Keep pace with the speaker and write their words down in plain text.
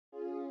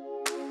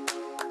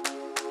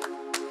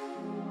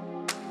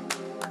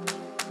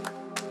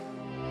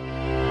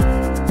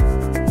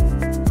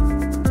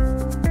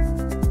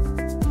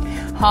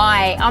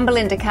Hi, I'm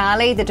Belinda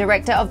Carley, the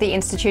Director of the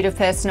Institute of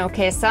Personal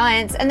Care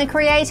Science and the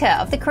creator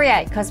of the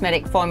Create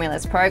Cosmetic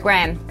Formulas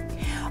program.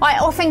 I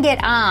often get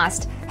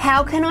asked,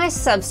 how can I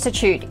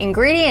substitute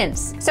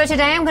ingredients? So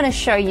today I'm going to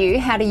show you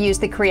how to use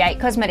the Create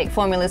Cosmetic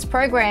Formulas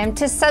program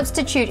to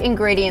substitute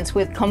ingredients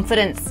with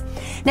confidence.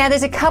 Now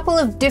there's a couple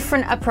of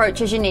different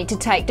approaches you need to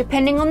take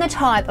depending on the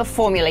type of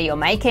formula you're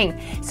making.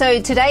 So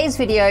today's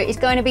video is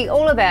going to be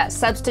all about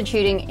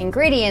substituting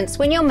ingredients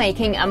when you're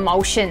making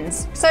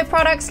emulsions. So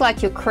products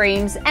like your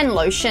creams and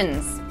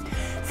lotions.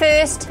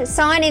 First,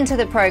 sign into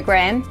the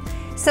program,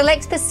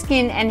 select the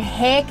skin and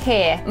hair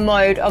care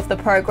mode of the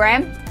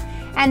program,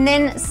 and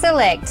then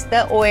select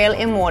the oil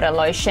in water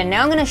lotion.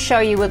 Now I'm going to show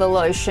you with a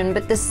lotion,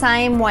 but the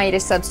same way to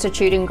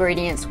substitute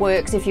ingredients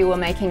works if you were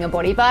making a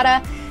body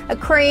butter, a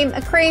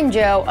cream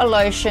gel, a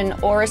lotion,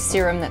 or a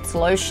serum that's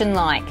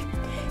lotion-like.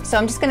 So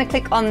I'm just going to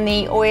click on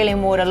the oil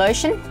in water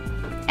lotion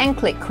and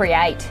click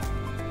Create.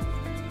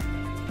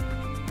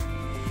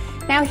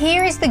 Now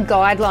here is the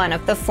guideline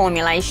of the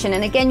formulation,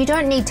 and again you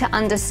don't need to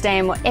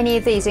understand what any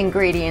of these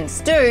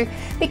ingredients do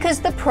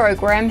because the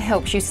program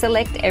helps you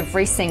select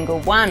every single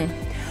one.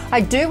 I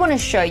do want to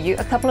show you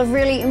a couple of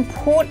really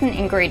important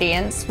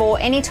ingredients for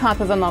any type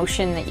of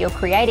emulsion that you're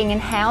creating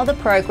and how the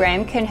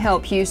program can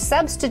help you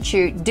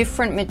substitute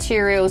different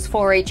materials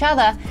for each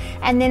other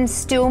and then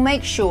still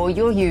make sure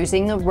you're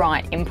using the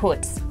right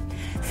inputs.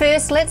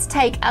 First, let's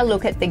take a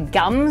look at the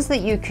gums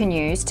that you can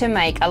use to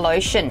make a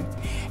lotion.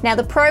 Now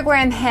the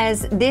program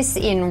has this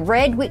in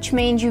red, which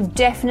means you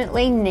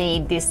definitely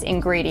need this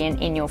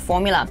ingredient in your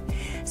formula.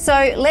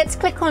 So let's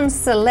click on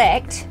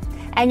Select,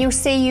 and you'll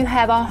see you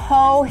have a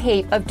whole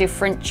heap of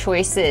different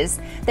choices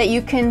that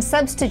you can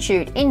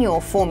substitute in your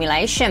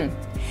formulation.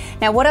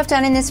 Now what I've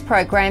done in this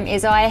program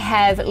is I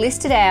have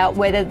listed out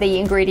whether the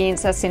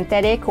ingredients are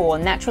synthetic or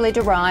naturally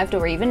derived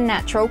or even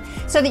natural,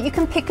 so that you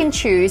can pick and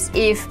choose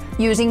if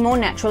using more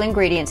natural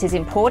ingredients is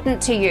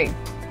important to you.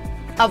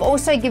 I've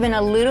also given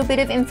a little bit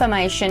of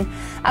information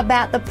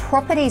about the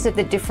properties of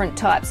the different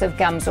types of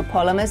gums or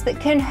polymers that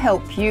can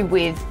help you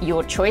with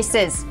your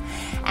choices.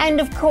 And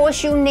of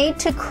course you'll need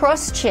to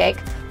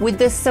cross-check with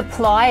the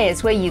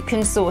suppliers where you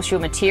can source your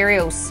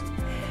materials.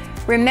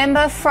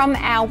 Remember, from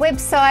our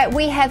website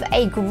we have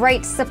a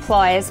great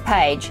suppliers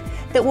page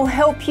that will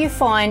help you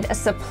find a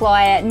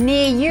supplier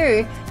near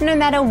you no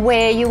matter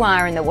where you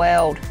are in the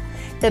world.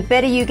 The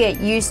better you get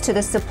used to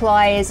the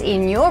suppliers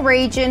in your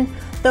region,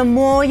 the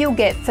more you'll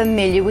get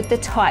familiar with the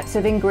types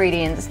of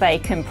ingredients they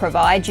can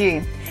provide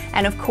you.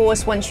 And of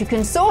course, once you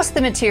can source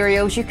the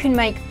materials, you can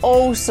make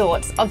all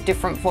sorts of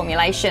different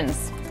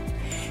formulations.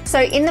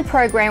 So in the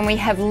program, we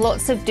have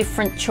lots of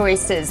different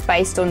choices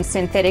based on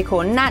synthetic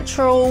or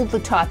natural, the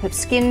type of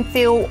skin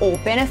feel or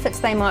benefits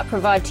they might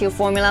provide to your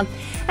formula.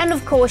 And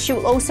of course,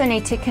 you'll also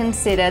need to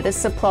consider the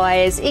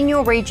suppliers in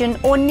your region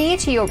or near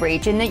to your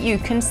region that you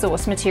can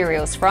source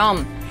materials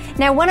from.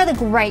 Now, one of the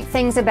great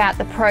things about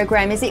the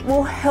program is it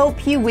will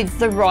help you with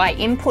the right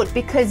input,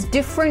 because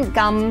different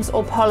gums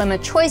or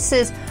polymer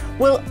choices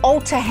will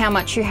alter how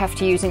much you have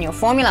to use in your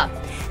formula.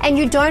 And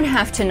you don't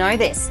have to know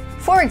this.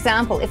 For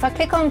example, if I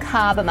click on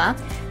carbomer,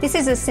 this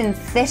is a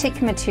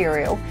synthetic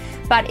material,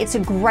 but it's a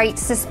great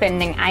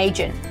suspending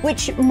agent,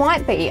 which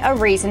might be a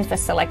reason for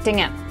selecting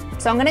it.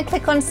 So I'm going to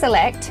click on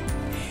Select,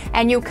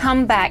 and you'll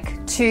come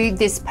back to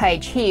this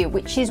page here,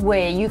 which is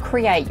where you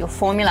create your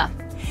formula.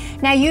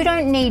 Now you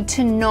don't need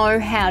to know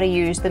how to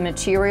use the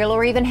material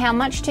or even how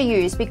much to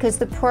use, because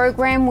the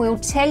program will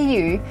tell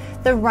you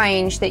the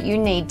range that you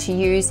need to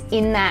use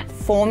in that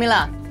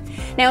formula.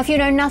 Now if you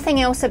know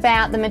nothing else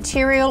about the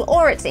material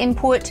or its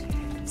input,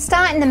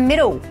 start in the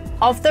middle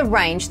of the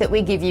range that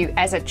we give you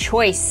as a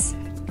choice.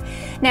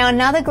 Now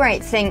another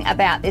great thing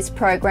about this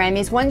program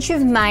is once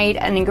you've made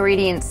an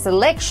ingredient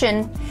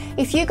selection,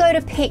 if you go to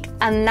pick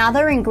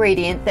another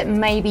ingredient that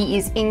maybe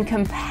is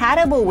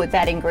incompatible with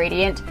that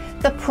ingredient,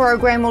 the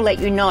program will let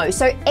you know.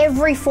 So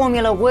every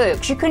formula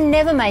works. You can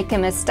never make a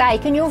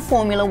mistake and your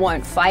formula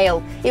won't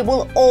fail. It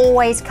will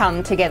always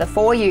come together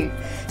for you.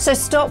 So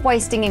stop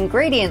wasting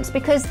ingredients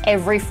because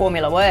every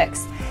formula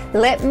works.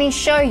 Let me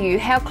show you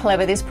how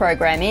clever this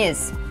program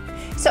is.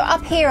 So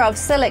up here I've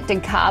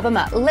selected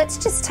carbomer. Let's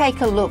just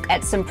take a look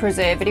at some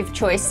preservative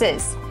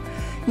choices.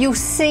 You'll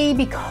see,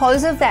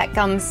 because of that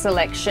gum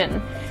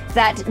selection,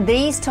 that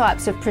these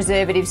types of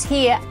preservatives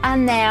here are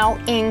now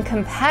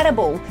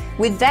incompatible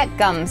with that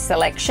gum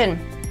selection.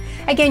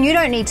 Again, you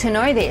don't need to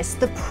know this.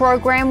 The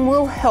program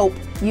will help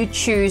you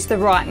choose the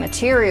right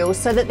materials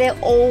so that they're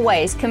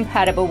always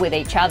compatible with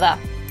each other.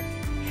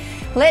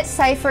 Let's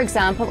say, for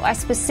example, I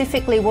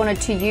specifically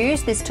wanted to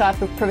use this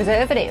type of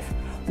preservative.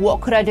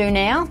 What could I do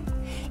now?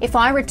 If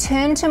I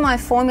return to my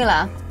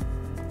formula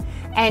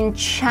and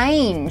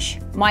change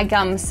my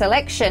gum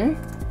selection,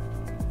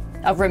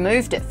 I've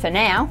removed it for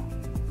now,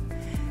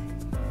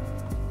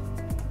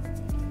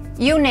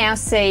 you'll now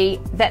see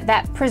that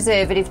that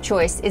preservative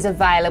choice is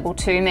available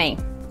to me.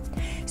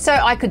 So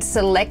I could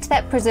select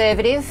that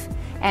preservative,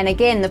 and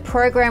again, the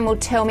program will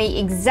tell me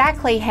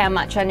exactly how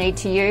much I need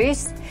to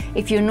use.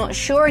 If you're not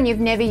sure and you've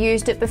never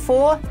used it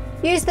before,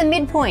 use the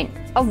midpoint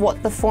of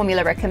what the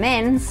formula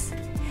recommends,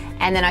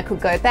 and then I could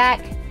go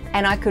back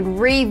and I could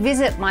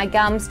revisit my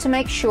gums to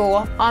make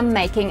sure I'm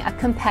making a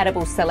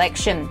compatible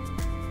selection.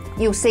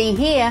 You'll see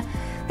here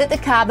that the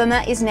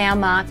carbomer is now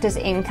marked as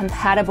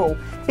incompatible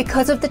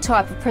because of the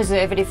type of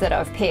preservative that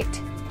I've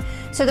picked.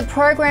 So the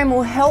program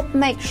will help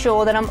make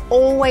sure that I'm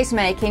always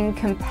making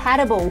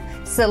compatible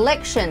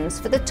selections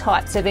for the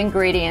types of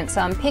ingredients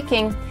I'm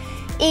picking.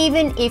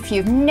 Even if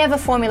you've never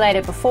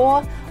formulated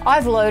before,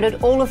 I've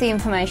loaded all of the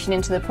information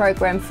into the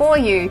program for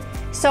you,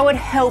 so it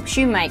helps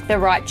you make the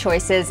right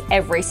choices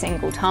every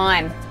single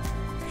time.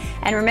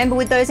 And remember,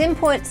 with those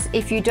inputs,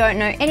 if you don't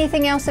know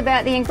anything else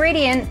about the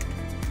ingredient,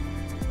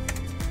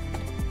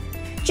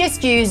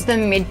 just use the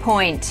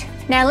midpoint.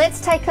 Now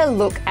let's take a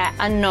look at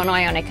a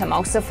non-ionic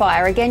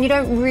emulsifier. Again, you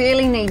don't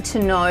really need to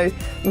know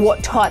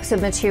what types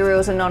of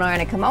materials are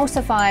non-ionic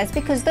emulsifiers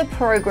because the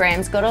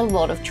program's got a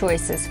lot of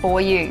choices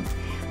for you.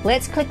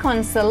 Let's click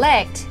on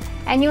select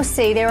and you'll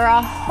see there are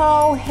a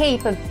whole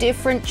heap of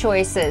different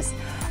choices.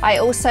 I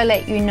also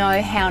let you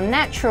know how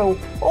natural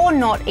or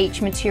not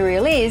each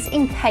material is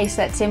in case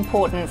that's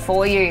important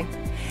for you.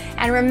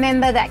 And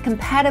remember that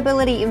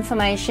compatibility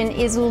information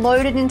is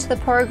loaded into the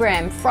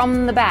program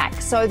from the back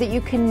so that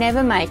you can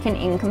never make an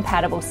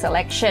incompatible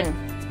selection.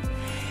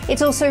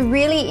 It's also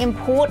really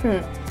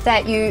important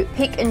that you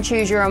pick and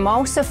choose your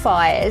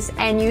emulsifiers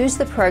and use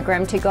the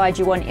program to guide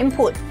you on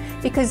input,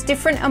 because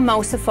different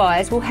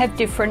emulsifiers will have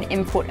different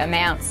input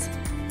amounts.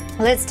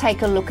 Let's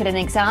take a look at an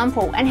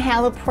example and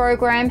how the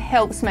program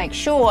helps make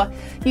sure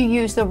you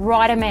use the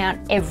right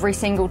amount every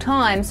single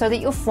time so that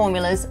your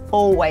formulas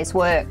always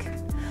work.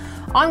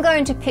 I'm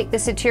going to pick the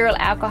cetyl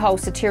alcohol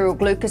cetyl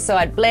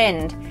glucoside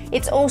blend.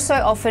 It's also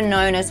often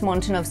known as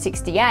Montanov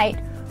 68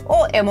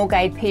 or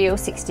Emulgade PL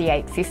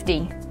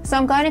 6850. So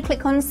I'm going to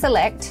click on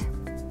select,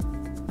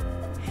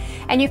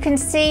 and you can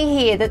see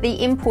here that the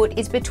input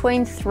is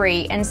between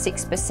 3 and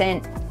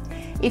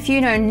 6%. If you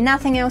know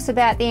nothing else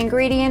about the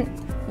ingredient,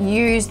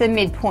 use the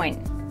midpoint.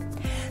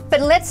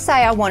 But let's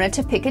say I wanted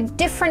to pick a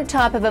different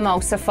type of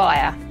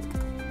emulsifier.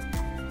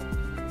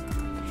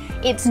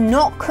 It's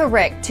not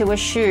correct to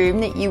assume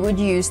that you would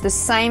use the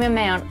same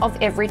amount of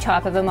every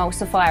type of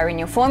emulsifier in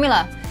your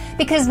formula,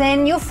 because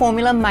then your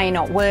formula may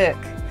not work.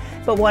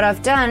 But what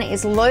I've done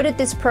is loaded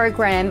this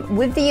program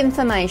with the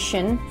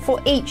information for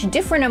each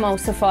different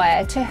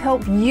emulsifier to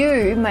help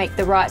you make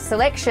the right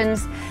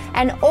selections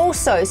and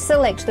also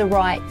select the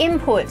right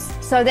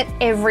inputs so that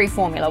every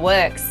formula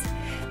works.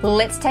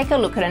 Let's take a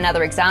look at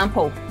another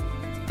example.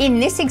 In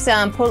this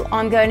example,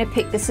 I'm going to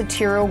pick the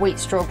cetyl wheat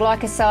straw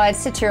glycoside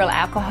cetyl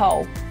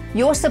alcohol.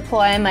 Your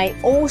supplier may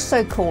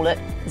also call it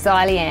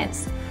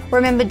xylliance.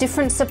 Remember,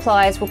 different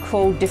suppliers will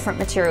call different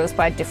materials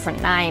by different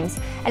names.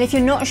 And if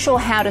you're not sure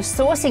how to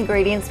source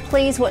ingredients,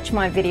 please watch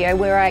my video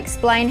where I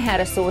explain how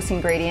to source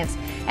ingredients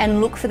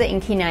and look for the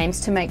inky names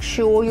to make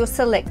sure you're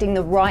selecting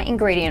the right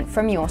ingredient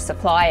from your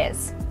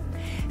suppliers.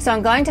 So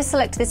I'm going to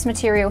select this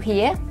material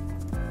here,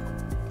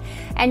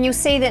 and you'll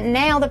see that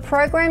now the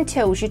program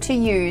tells you to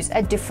use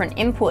a different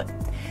input.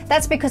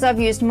 That's because I've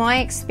used my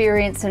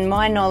experience and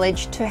my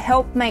knowledge to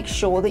help make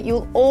sure that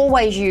you'll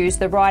always use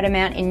the right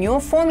amount in your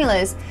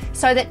formulas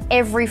so that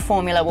every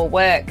formula will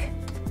work.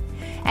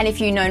 And if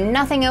you know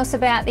nothing else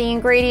about the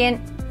ingredient,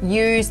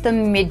 use the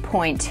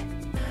midpoint.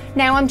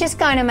 Now I'm just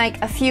going to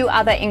make a few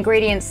other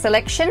ingredient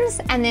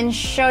selections and then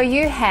show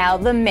you how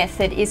the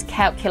method is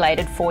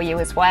calculated for you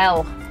as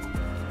well.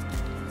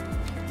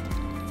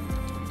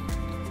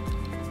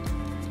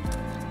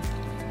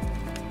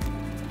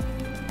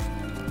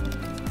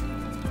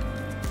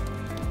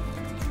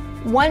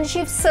 Once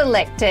you've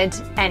selected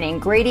an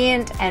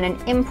ingredient and an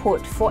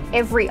input for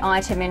every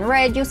item in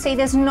red, you'll see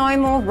there's no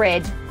more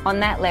red on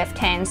that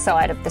left-hand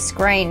side of the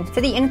screen for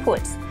the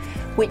inputs,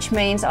 which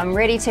means I'm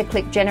ready to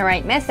click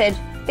Generate Method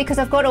because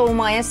I've got all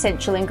my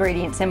essential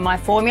ingredients in my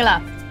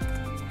formula.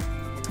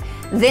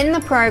 Then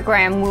the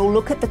program will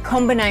look at the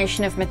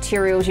combination of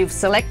materials you've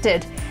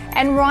selected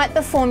and write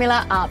the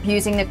formula up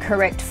using the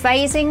correct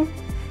phasing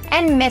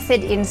and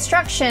method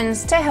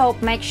instructions to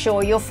help make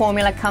sure your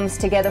formula comes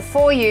together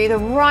for you the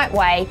right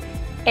way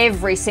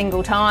every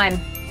single time.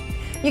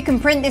 You can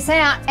print this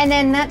out and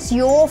then that's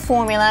your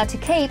formula to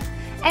keep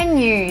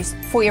and use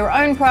for your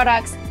own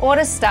products or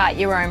to start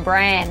your own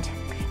brand.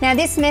 Now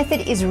this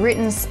method is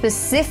written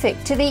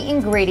specific to the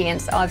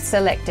ingredients I've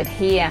selected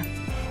here.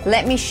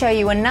 Let me show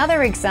you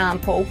another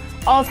example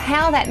of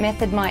how that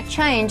method might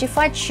change if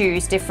I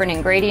choose different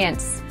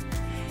ingredients.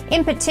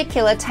 In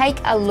particular, take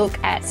a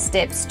look at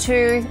steps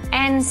 2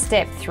 and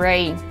step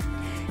 3.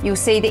 You'll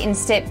see that in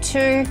step 2,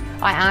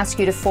 I ask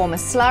you to form a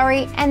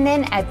slurry and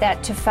then add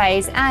that to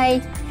phase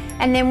A,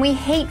 and then we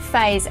heat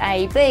phase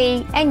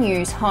AB and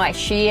use high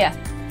shear.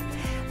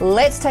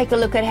 Let's take a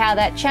look at how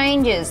that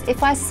changes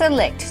if I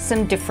select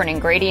some different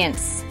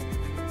ingredients.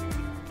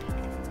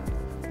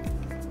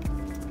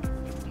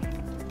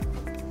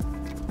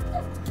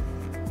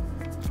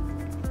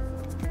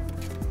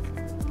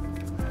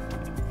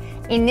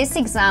 In this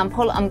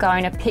example, I'm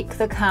going to pick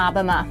the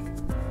carbomer.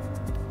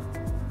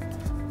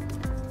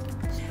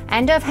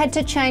 and I've had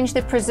to change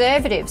the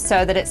preservative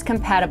so that it's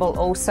compatible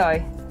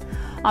also.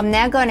 I'm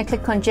now going to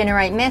click on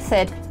Generate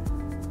Method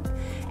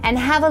and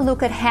have a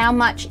look at how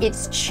much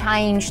it's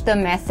changed the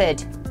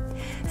method.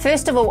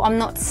 First of all, I'm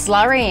not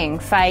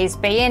slurrying phase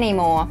B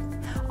anymore.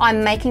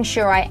 I'm making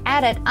sure I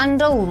add it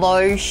under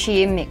low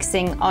shear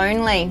mixing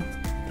only.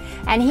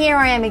 And here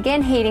I am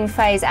again heating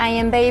phase A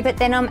and B, but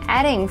then I'm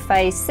adding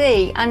phase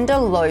C under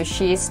low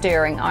shear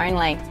stirring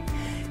only.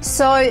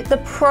 So the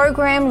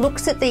program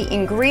looks at the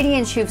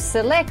ingredients you've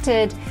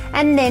selected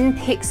and then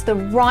picks the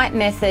right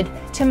method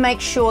to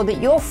make sure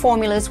that your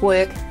formulas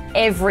work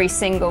every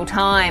single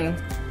time.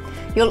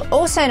 You'll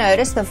also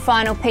notice the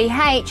final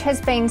pH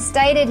has been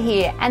stated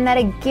here, and that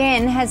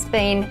again has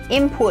been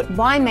input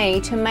by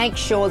me to make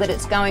sure that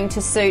it's going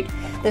to suit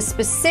the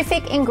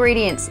specific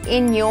ingredients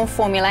in your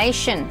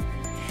formulation.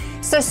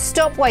 So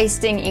stop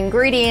wasting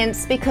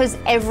ingredients because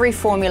every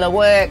formula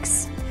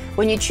works.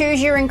 When you choose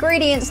your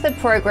ingredients, the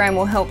program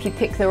will help you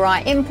pick the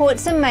right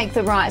inputs and make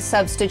the right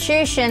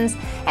substitutions,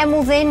 and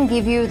will then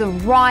give you the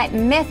right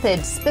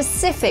method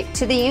specific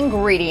to the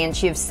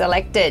ingredients you've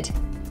selected.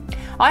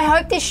 I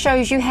hope this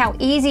shows you how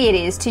easy it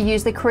is to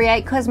use the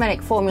Create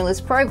Cosmetic Formulas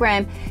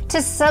program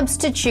to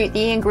substitute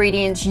the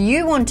ingredients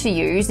you want to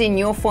use in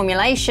your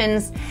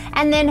formulations,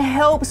 and then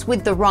helps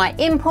with the right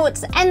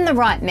inputs and the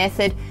right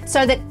method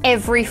so that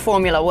every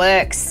formula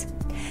works.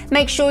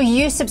 Make sure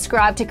you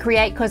subscribe to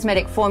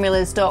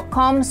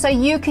createcosmeticformulas.com so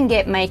you can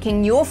get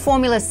making your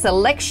formula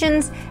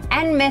selections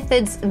and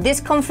methods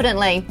this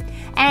confidently,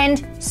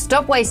 and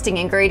stop wasting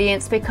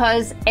ingredients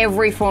because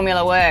every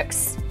formula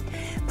works.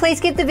 Please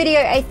give the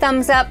video a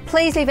thumbs up,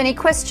 please leave any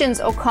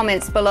questions or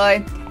comments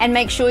below, and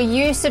make sure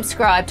you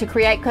subscribe to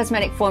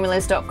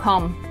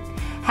createcosmeticformulas.com.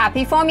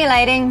 Happy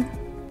formulating!